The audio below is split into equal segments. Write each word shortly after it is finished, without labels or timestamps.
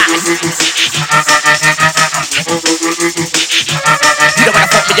You don't wanna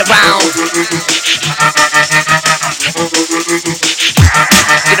fuck me around. You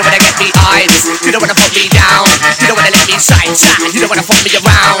don't wanna get me eyes. You don't wanna fuck me down. You don't wanna let me side. You don't wanna fuck me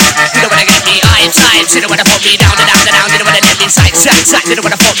around. You don't wanna get me eyes. You don't wanna fuck me down. You don't wanna let me side. You don't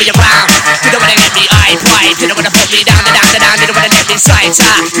wanna fuck me around. You don't wanna get me eyes. You don't wanna fuck me down. You don't wanna let me side.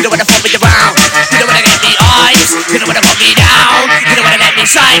 You don't wanna fuck me around. You don't wanna get me eyes. You don't wanna fuck me down. You don't wanna let me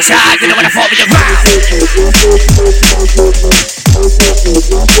side. You don't wanna fuck me around.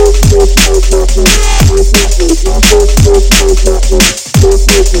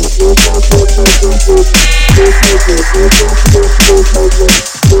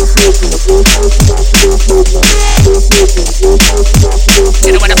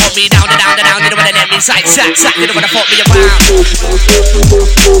 You don't wanna put me down, you don't wanna let me side, you don't wanna put me around.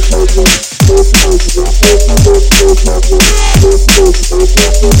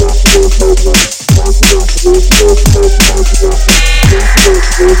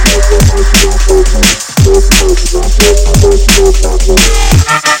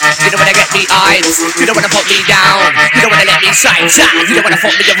 You don't wanna get me eyes, you don't wanna put me down, you don't wanna let me side, you don't wanna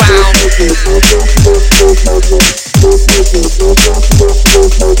put me around.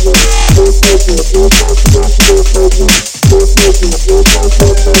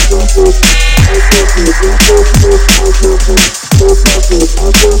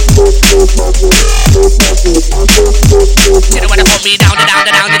 You don't wanna put me down, you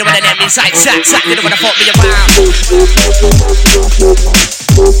don't wanna let me side, you don't wanna put me around.